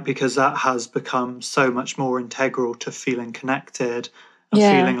 Right, because that has become so much more integral to feeling connected and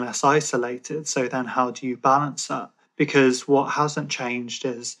feeling less isolated. So then how do you balance that? Because what hasn't changed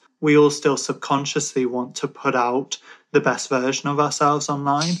is we all still subconsciously want to put out the best version of ourselves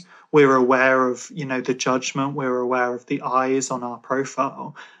online. We're aware of, the judgment, we're aware of the eyes on our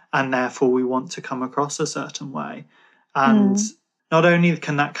profile, and therefore we want to come across a certain way. And not only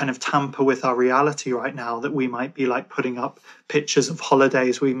can that kind of tamper with our reality right now, that we might be like putting up pictures of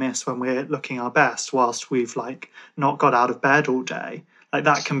holidays we miss when we're looking our best whilst we've like not got out of bed all day. Like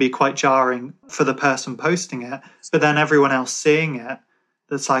that can be quite jarring for the person posting it, but then everyone else seeing it,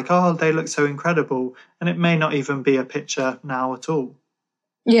 that's like, oh, they look so incredible. And it may not even be a picture now at all.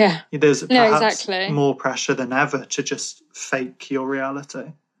 Yeah. There's perhaps more pressure than ever to just fake your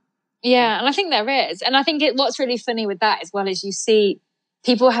reality. Yeah, and I think there is. And I think what's really funny with that as well is you see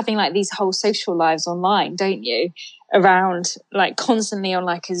people having like these whole social lives online, don't you? Around like constantly on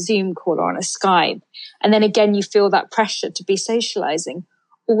like a Zoom call or on a Skype. And then again, you feel that pressure to be socializing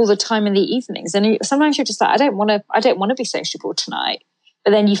all the time in the evenings. And sometimes you're just like, I don't want to be sociable tonight. But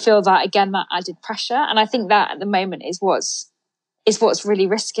then you feel that again, that added pressure. And I think that at the moment is what's really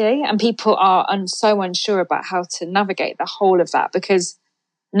risky. And people are so unsure about how to navigate the whole of that, because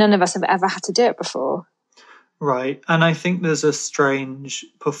none of us have ever had to do it before. Right. And I think there's a strange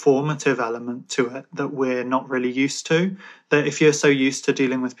performative element to it that we're not really used to. That if you're so used to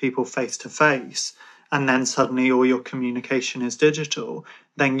dealing with people face to face, and then suddenly all your communication is digital,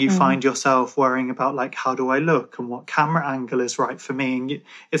 then you find yourself worrying about like, how do I look and what camera angle is right for me? And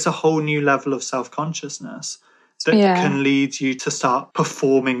it's a whole new level of self-consciousness that can lead you to start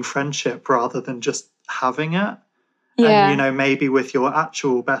performing friendship rather than just having it. And, maybe with your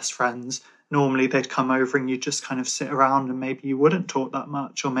actual best friends, normally they'd come over and you'd just kind of sit around and maybe you wouldn't talk that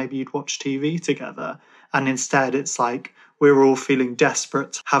much, or maybe you'd watch TV together. And instead it's like we're all feeling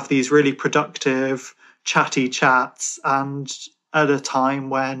desperate to have these really productive, chatty chats, and at a time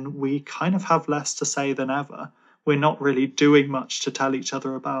when we kind of have less to say than ever. We're not really doing much to tell each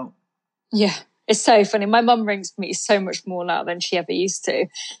other about. Yeah. It's so funny. My mum rings me so much more now than she ever used to.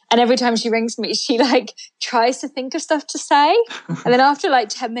 And every time she rings me, she like tries to think of stuff to say. And then after like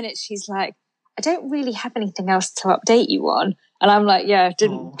 10 minutes, she's like, I don't really have anything else to update you on. And I'm like, yeah,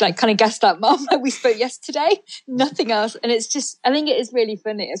 didn't like kind of guess that, Mum. Like we spoke yesterday, nothing else. And it's just, I think it is really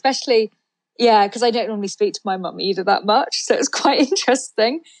funny, especially, because I don't normally speak to my mum either that much. So it's quite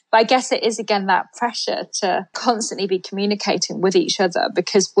interesting. But I guess it is, again, that pressure to constantly be communicating with each other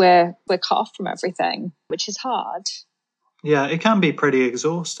because we're cut off from everything, which is hard. Yeah, it can be pretty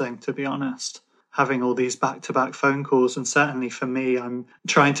exhausting, to be honest, having all these back-to-back phone calls. And certainly for me, I'm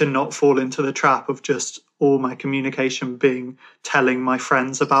trying to not fall into the trap of just all my communication being telling my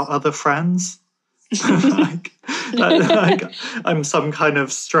friends about other friends. like I'm some kind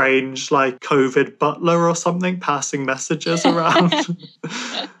of strange like COVID butler or something, passing messages around.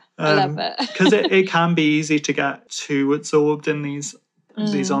 I love it. Because it can be easy to get too absorbed in these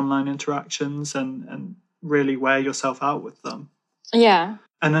online interactions and really wear yourself out with them. Yeah.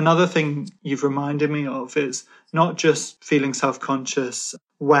 And another thing you've reminded me of is not just feeling self-conscious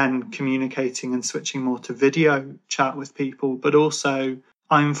when communicating and switching more to video chat with people, but also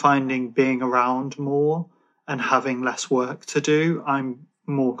I'm finding being around more and having less work to do. I'm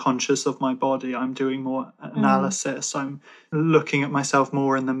more conscious of my body. I'm doing more analysis. I'm looking at myself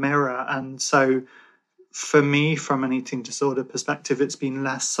more in the mirror. And so for me, from an eating disorder perspective, it's been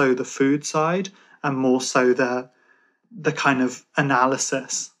less so the food side and more so the kind of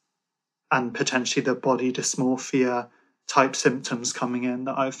analysis and potentially the body dysmorphia type symptoms coming in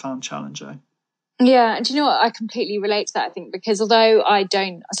that I've found challenging. Yeah, and do you know what? I completely relate to that, I think, because although I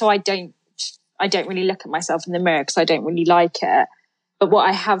don't really look at myself in the mirror because I don't really like it. But what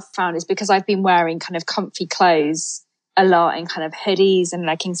I have found is because I've been wearing kind of comfy clothes a lot and kind of hoodies and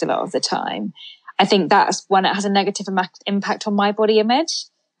leggings a lot of the time, I think that's when it has a negative impact on my body image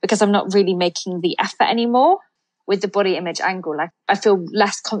because I'm not really making the effort anymore with the body image angle. Like I feel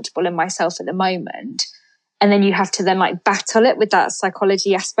less comfortable in myself at the moment. And then you have to then like battle it with that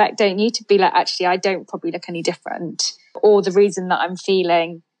psychology aspect, don't you? To be like, actually, I don't probably look any different. Or the reason that I'm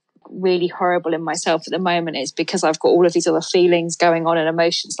feeling really horrible in myself at the moment is because I've got all of these other feelings going on and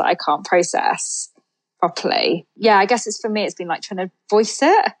emotions that I can't process properly. Yeah, I guess for me, it's been like trying to voice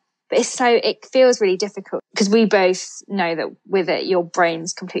it. But it feels really difficult because we both know that with it, your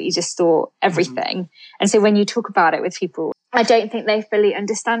brains completely distort everything. And so when you talk about it with people, I don't think they fully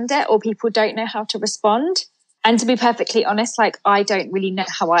understand it or people don't know how to respond. And to be perfectly honest, like I don't really know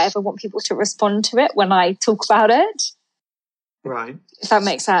how I ever want people to respond to it when I talk about it. Right. If that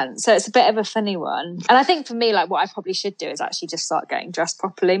makes sense. So it's a bit of a funny one. And I think for me, like what I probably should do is actually just start getting dressed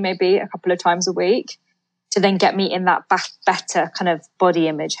properly, maybe a couple of times a week to then get me in that better kind of body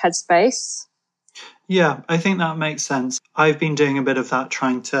image headspace. Yeah, I think that makes sense. I've been doing a bit of that,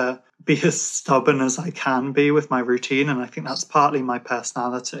 trying to be as stubborn as I can be with my routine. And I think that's partly my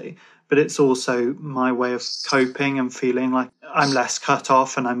personality, but it's also my way of coping and feeling like I'm less cut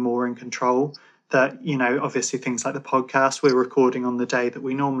off and I'm more in control. That, you know, obviously things like the podcast, we're recording on the day that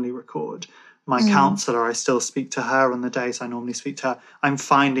we normally record. My counsellor, I still speak to her on the days I normally speak to her. I'm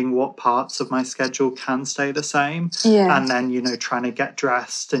finding what parts of my schedule can stay the same. Yeah. And then, you know, trying to get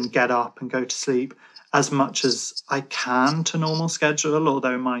dressed and get up and go to sleep as much as I can to normal schedule,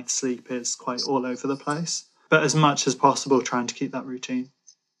 although my sleep is quite all over the place. But as much as possible, trying to keep that routine.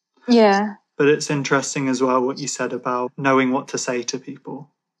 Yeah. But it's interesting as well what you said about knowing what to say to people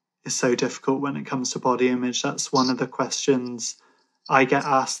is so difficult when it comes to body image. That's one of the questions I get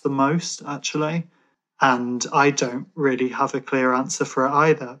asked the most, actually. And I don't really have a clear answer for it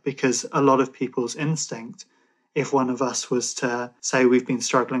either, because a lot of people's instinct, if one of us was to say we've been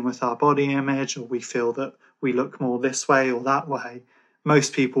struggling with our body image or we feel that we look more this way or that way,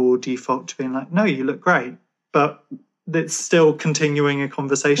 most people will default to being like, no, you look great. But it's still continuing a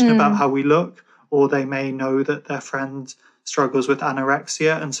conversation about how we look, or they may know that their friend struggles with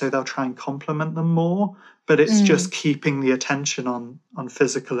anorexia and so they'll try and compliment them more. But it's just keeping the attention on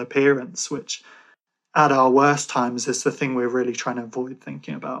physical appearance, which at our worst times is the thing we're really trying to avoid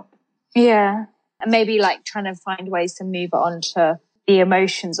thinking about. Yeah. and maybe like trying to find ways to move on to the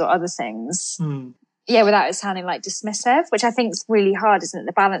emotions or other things. Yeah, without it sounding like dismissive, which I think is really hard, isn't it?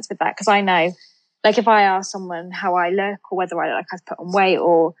 The balance with that. Because I know, like, if I ask someone how I look or whether I look like I've put on weight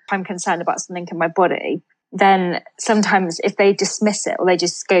or if I'm concerned about something in my body, then sometimes if they dismiss it or they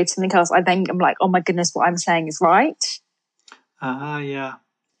just go to something else, I then am like, oh my goodness, what I'm saying is right. Yeah.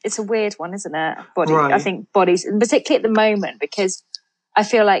 It's a weird one, isn't it? Body. Right. I think bodies, and particularly at the moment, because I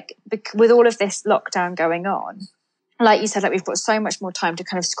feel like with all of this lockdown going on, like you said, like we've got so much more time to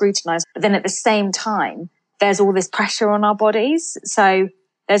kind of scrutinize, but then at the same time, there's all this pressure on our bodies. So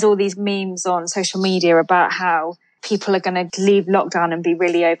there's all these memes on social media about how people are going to leave lockdown and be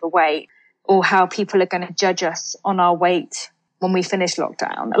really overweight, or how people are going to judge us on our weight when we finish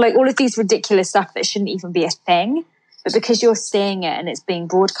lockdown. Like all of these ridiculous stuff that shouldn't even be a thing. But because you're seeing it and it's being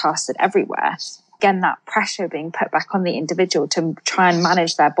broadcasted everywhere, again, that pressure being put back on the individual to try and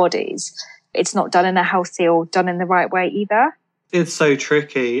manage their bodies, it's not done in a healthy or done in the right way either. It's so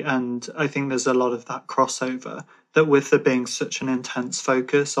tricky, and I think there's a lot of that crossover, that with there being such an intense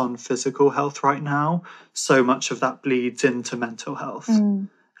focus on physical health right now, so much of that bleeds into mental health.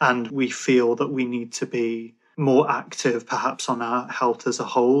 And we feel that we need to be more active perhaps on our health as a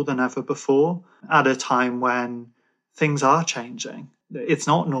whole than ever before, at a time when things are changing. It's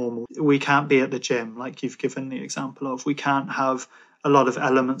not normal. We can't be at the gym like you've given the example of. We can't have a lot of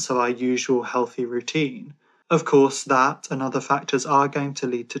elements of our usual healthy routine. Of course, that and other factors are going to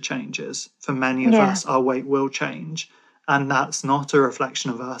lead to changes. For many of us, our weight will change. And that's not a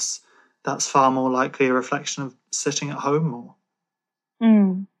reflection of us. That's far more likely a reflection of sitting at home more.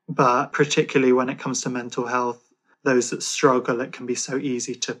 But particularly when it comes to mental health, those that struggle, it can be so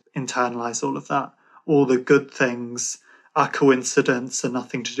easy to internalize all of that. All the good things are coincidence and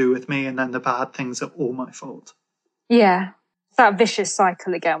nothing to do with me, and then the bad things are all my fault. Yeah. That vicious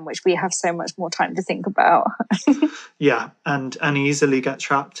cycle again, which we have so much more time to think about. Yeah, and easily get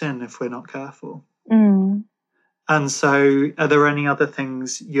trapped in if we're not careful. And so are there any other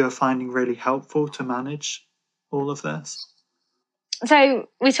things you're finding really helpful to manage all of this? So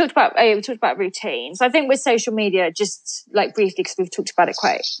we talked about routines. I think with social media, just like briefly, because we've talked about it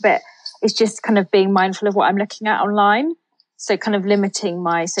quite a bit, it's just kind of being mindful of what I'm looking at online. So kind of limiting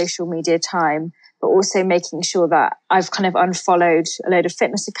my social media time, but also making sure that I've kind of unfollowed a load of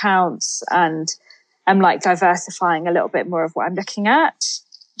fitness accounts and I'm like diversifying a little bit more of what I'm looking at,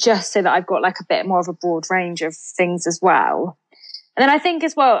 just so that I've got like a bit more of a broad range of things as well. And then I think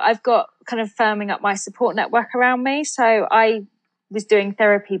as well, I've got kind of firming up my support network around me. So I was doing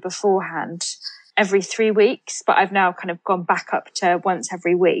therapy beforehand every 3 weeks, but I've now kind of gone back up to once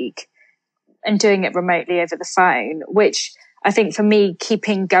every week and doing it remotely over the phone, which I think for me,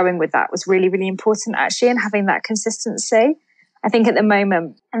 keeping going with that was really, really important actually, and having that consistency. I think at the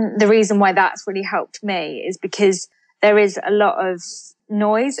moment, and the reason why that's really helped me is because there is a lot of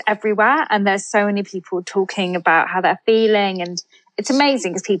noise everywhere and there's so many people talking about how they're feeling, and it's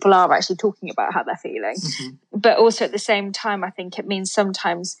amazing because people are actually talking about how they're feeling. But also at the same time, I think it means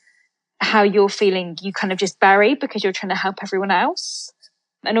sometimes how you're feeling, you kind of just bury because you're trying to help everyone else.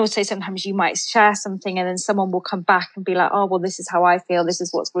 And also sometimes you might share something and then someone will come back and be like, oh, well, this is how I feel. This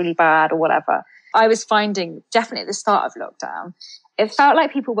is what's really bad or whatever. I was finding definitely at the start of lockdown, it felt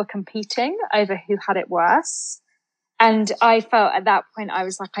like people were competing over who had it worse. And I felt at that point, I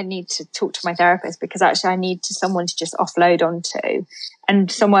was like, I need to talk to my therapist because actually I need someone to just offload onto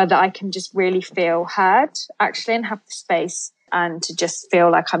and somewhere that I can just really feel heard actually and have the space and to just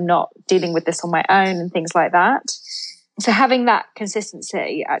feel like I'm not dealing with this on my own and things like that. So having that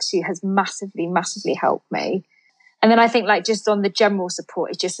consistency actually has massively, massively helped me. And then I think like just on the general support,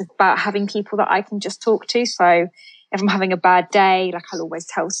 it's just about having people that I can just talk to. So if I'm having a bad day, like I'll always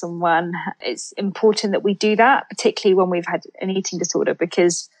tell someone. It's important that we do that, particularly when we've had an eating disorder,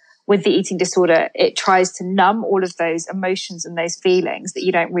 because with the eating disorder, it tries to numb all of those emotions and those feelings that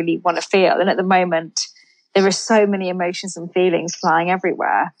you don't really want to feel. And at the moment, there are so many emotions and feelings flying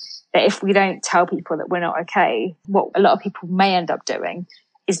everywhere that if we don't tell people that we're not okay, what a lot of people may end up doing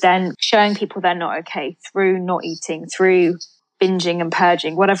is then showing people they're not okay through not eating, through binging and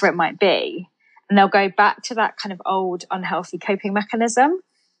purging, whatever it might be. And they'll go back to that kind of old unhealthy coping mechanism.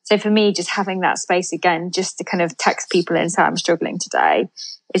 So for me, just having that space again, just to kind of text people and say I'm struggling today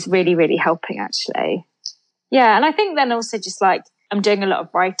is really, really helping actually. Yeah. And I think then also just like I'm doing a lot of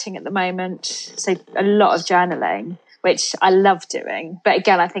writing at the moment. So a lot of journaling, which I love doing. But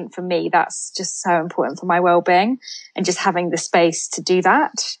again, I think for me, that's just so important for my well-being and just having the space to do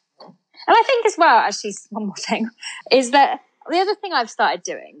that. And I think as well, actually, one more thing is that the other thing I've started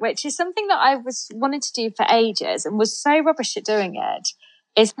doing, which is something that I was wanted to do for ages and was so rubbish at doing it,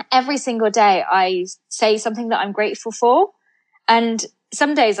 is every single day I say something that I'm grateful for. And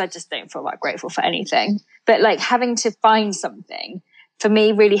some days I just don't feel that grateful for anything. But like having to find something for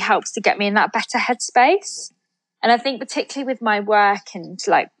me really helps to get me in that better headspace. And I think particularly with my work and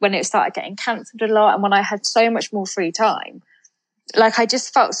like when it started getting cancelled a lot and when I had so much more free time, like I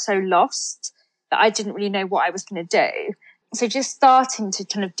just felt so lost that I didn't really know what I was going to do. So just starting to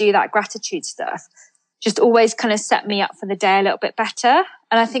kind of do that gratitude stuff just always kind of set me up for the day a little bit better.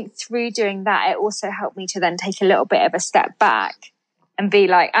 And I think through doing that, it also helped me to then take a little bit of a step back and be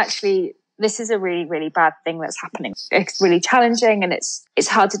like, actually, this is a really, really bad thing that's happening. It's really challenging and it's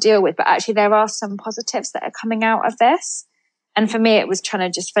hard to deal with, but actually there are some positives that are coming out of this. And for me, it was trying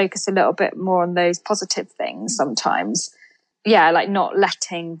to just focus a little bit more on those positive things sometimes. Yeah, like not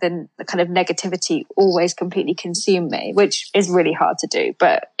letting the kind of negativity always completely consume me, which is really hard to do.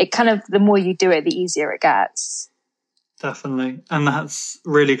 But it kind of, the more you do it, the easier it gets. Definitely. And that's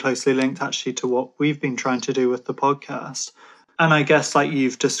really closely linked actually to what we've been trying to do with the podcast. And I guess like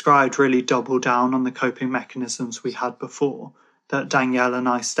you've described, really double down on the coping mechanisms we had before, that Danielle and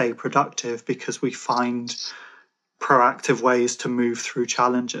I stay productive because we find proactive ways to move through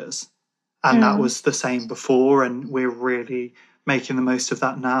challenges. And that was the same before, and we're really making the most of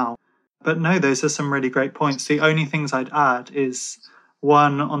that now. But no, those are some really great points. The only things I'd add is,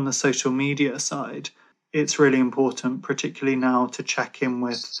 one, on the social media side, it's really important, particularly now, to check in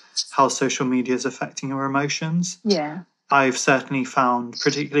with how social media is affecting your emotions. Yeah. I've certainly found,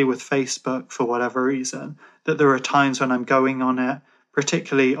 particularly with Facebook, for whatever reason, that there are times when I'm going on it,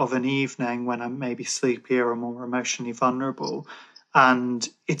 particularly of an evening when I'm maybe sleepier or more emotionally vulnerable, and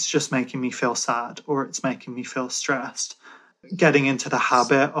it's just making me feel sad or it's making me feel stressed. Getting into the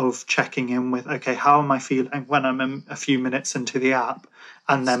habit of checking in with, okay, how am I feeling when I'm a few minutes into the app,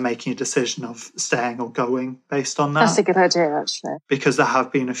 and then making a decision of staying or going based on that. That's a good idea, actually. Because there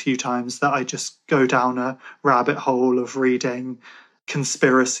have been a few times that I just go down a rabbit hole of reading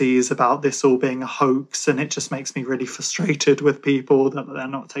conspiracies about this all being a hoax, and it just makes me really frustrated with people that they're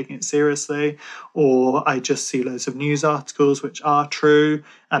not taking it seriously. Or I just see loads of news articles which are true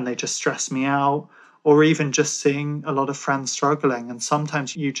and they just stress me out. Or even just seeing a lot of friends struggling, and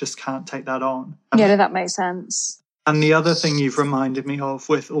sometimes you just can't take that on. Yeah, that makes sense. And the other thing you've reminded me of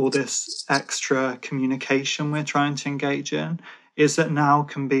with all this extra communication we're trying to engage in is that now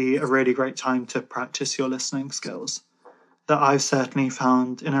can be a really great time to practice your listening skills. That I've certainly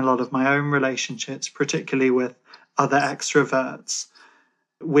found in a lot of my own relationships, particularly with other extroverts,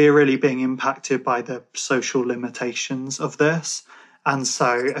 we're really being impacted by the social limitations of this. And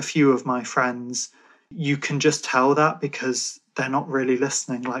so a few of my friends, you can just tell that because they're not really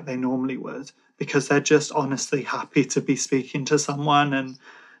listening like they normally would, because they're just honestly happy to be speaking to someone and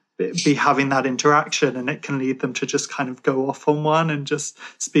be having that interaction, and it can lead them to just kind of go off on one and just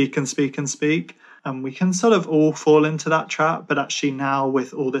speak and speak and speak. And we can sort of all fall into that trap, but actually now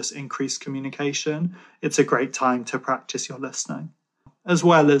with all this increased communication, it's a great time to practice your listening, as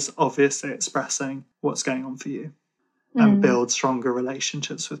well as obviously expressing what's going on for you and build stronger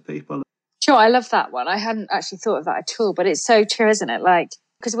relationships with people. Sure, I love that one. I hadn't actually thought of that at all, but it's so true, isn't it? Like,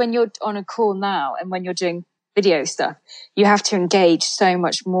 because when you're on a call now and when you're doing video stuff, you have to engage so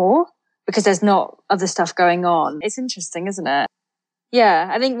much more because there's not other stuff going on. It's interesting, isn't it?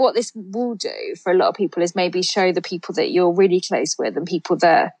 Yeah, I think what this will do for a lot of people is maybe show the people that you're really close with and people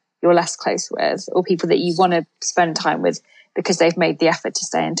that you're less close with, or people that you want to spend time with because they've made the effort to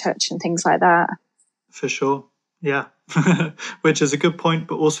stay in touch and things like that. For sure. Yeah, which is a good point,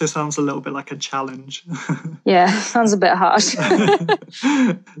 but also sounds a little bit like a challenge. Yeah, sounds a bit hard.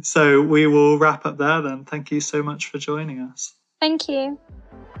 So we will wrap up there then. Thank you so much for joining us. Thank you.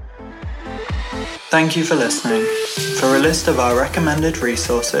 Thank you for listening. For a list of our recommended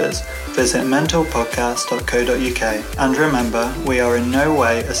resources, visit mentalpodcast.co.uk. And remember, we are in no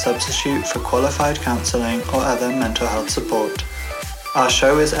way a substitute for qualified counselling or other mental health support. Our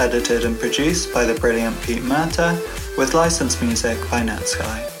show is edited and produced by the brilliant Pete Murta, with licensed music by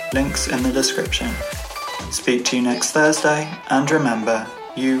Netsky. Links in the description. Speak to you next Thursday, and remember,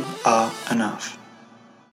 you are enough.